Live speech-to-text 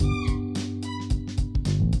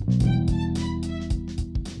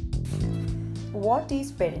What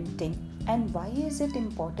is parenting and why is it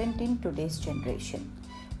important in today's generation?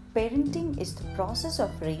 Parenting is the process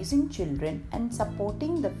of raising children and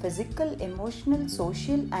supporting the physical, emotional,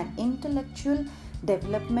 social, and intellectual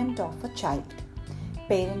development of a child.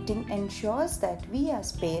 Parenting ensures that we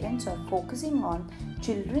as parents are focusing on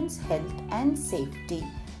children's health and safety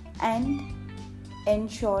and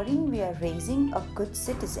ensuring we are raising a good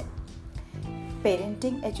citizen.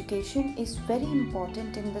 Parenting education is very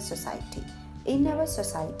important in the society. In our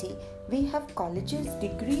society, we have colleges,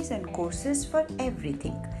 degrees and courses for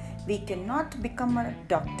everything. We cannot become a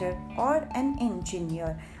doctor or an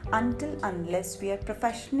engineer unless we are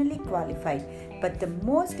professionally qualified. But the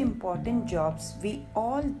most important jobs we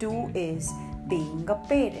all do is being a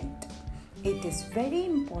parent. It is very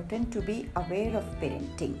important to be aware of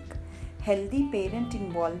parenting. Healthy parent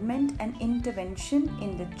involvement and intervention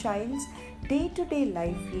in the child's day-to-day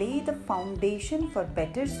life lay the foundation for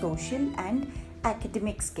better social and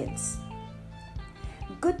academic skills.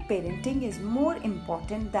 Good parenting is more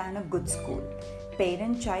important than a good school.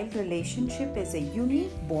 Parent-child relationship is a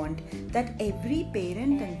unique bond that every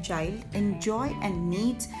parent and child enjoy and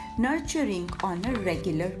needs nurturing on a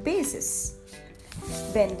regular basis.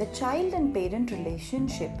 When the child and parent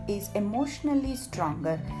relationship is emotionally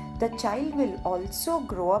stronger, the child will also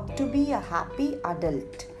grow up to be a happy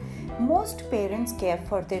adult. Most parents care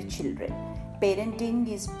for their children. Parenting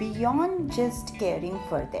is beyond just caring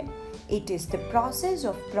for them. It is the process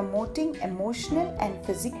of promoting emotional and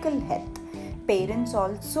physical health. Parents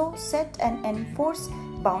also set and enforce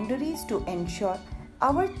boundaries to ensure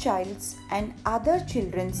our child's and other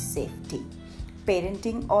children's safety.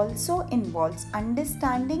 Parenting also involves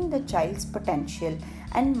understanding the child's potential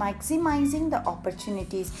and maximizing the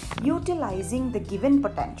opportunities utilizing the given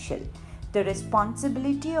potential. The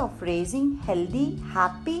responsibility of raising healthy,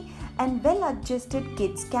 happy, and well-adjusted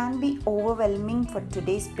kids can be overwhelming for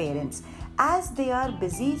today's parents as they are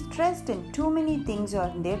busy, stressed, and too many things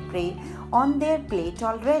on their plate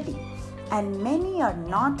already. And many are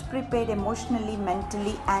not prepared emotionally,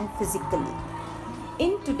 mentally, and physically.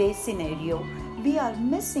 In today's scenario, we are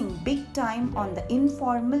missing big time on the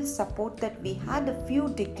informal support that we had a few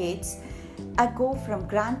decades ago from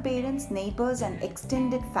grandparents, neighbors, and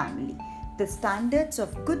extended family. The standards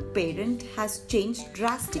of good parent has changed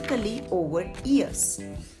drastically over years.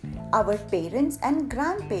 Our parents and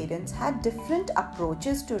grandparents had different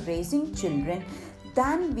approaches to raising children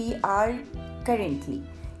than we are currently.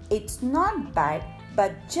 It's not bad,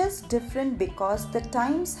 but just different because the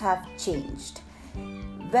times have changed.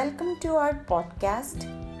 Welcome to our podcast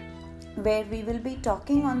where we will be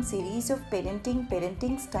talking on series of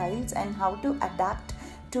parenting styles and how to adapt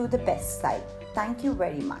to the best style. Thank you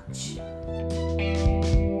very much.